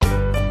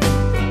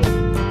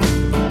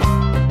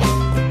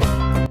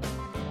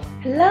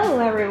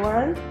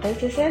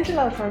This is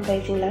Angela from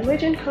Beijing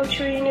Language and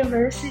Culture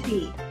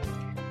University.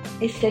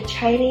 It's the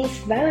Chinese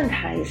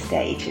Valentine's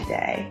Day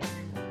today,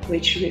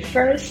 which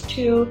refers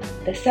to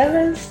the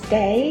 7th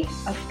day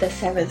of the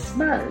 7th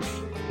month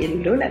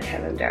in lunar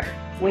calendar.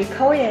 We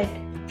call it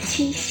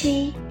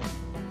Qīxī,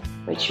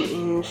 which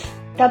means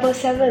Double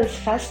Seventh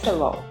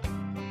Festival.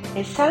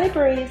 It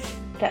celebrates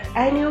the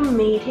annual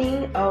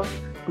meeting of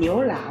Niu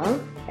Lang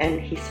and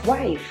his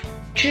wife,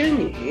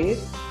 Zhinü,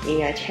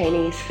 in a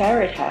Chinese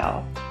fairy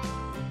tale.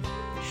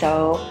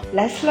 So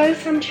let's learn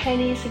some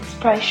Chinese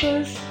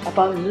expressions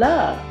about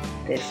love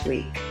this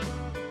week.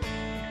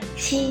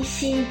 七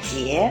夕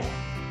节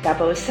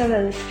Double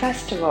Seventh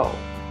Festival,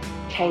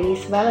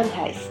 Chinese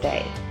Valentine's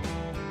Day.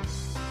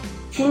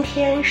 今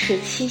天是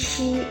七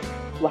夕，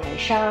晚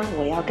上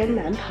我要跟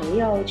男朋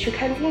友去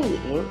看电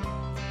影。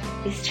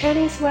It's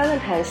Chinese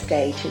Valentine's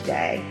Day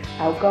today.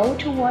 I'll go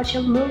to watch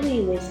a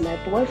movie with my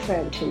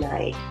boyfriend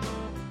tonight.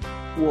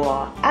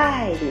 我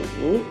爱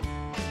你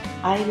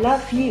I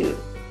love you.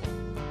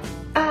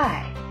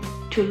 I,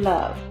 to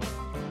love.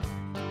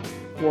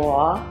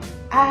 我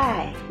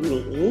爱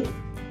你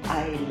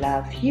I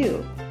love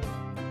you.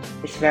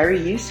 It's very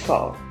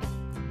useful.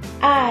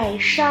 爱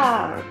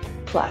上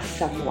plus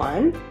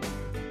someone,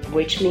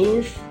 which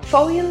means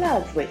fall in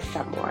love with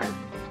someone.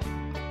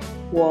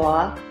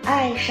 我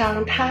爱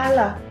上他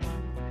了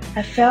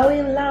I fell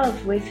in love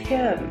with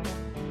him.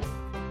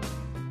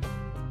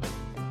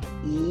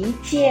 一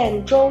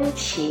见钟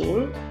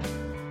情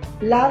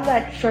Love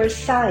at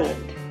first sight.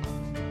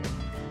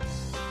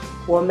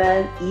 我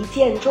们一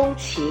见钟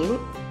情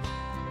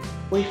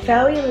We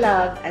fell in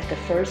love at the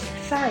first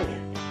sight.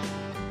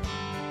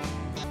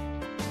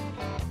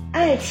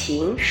 爱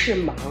情是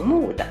盲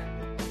目的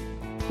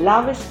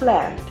Love is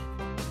blind.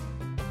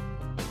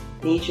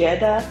 你觉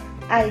得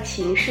爱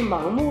情是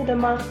盲目的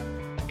吗？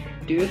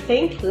 Do you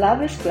think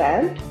love is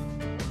blind?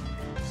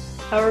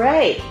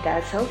 Alright,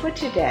 that's all for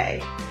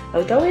today.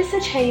 Although it's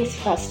a Chinese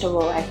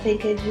festival, I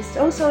think it is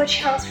also a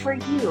chance for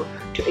you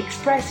to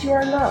express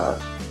your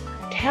love.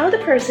 Tell the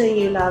person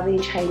you love in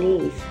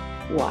Chinese,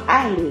 我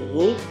爱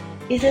你.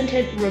 Isn't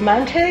it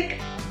romantic?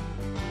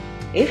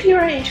 If you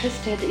are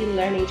interested in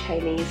learning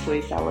Chinese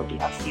with our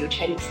BLCU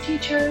Chinese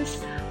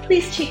teachers,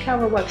 please check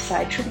our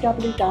website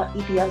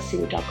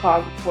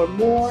www.eblcu.com for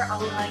more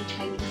online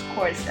Chinese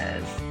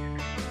courses.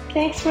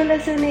 Thanks for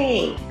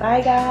listening.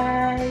 Bye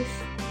guys.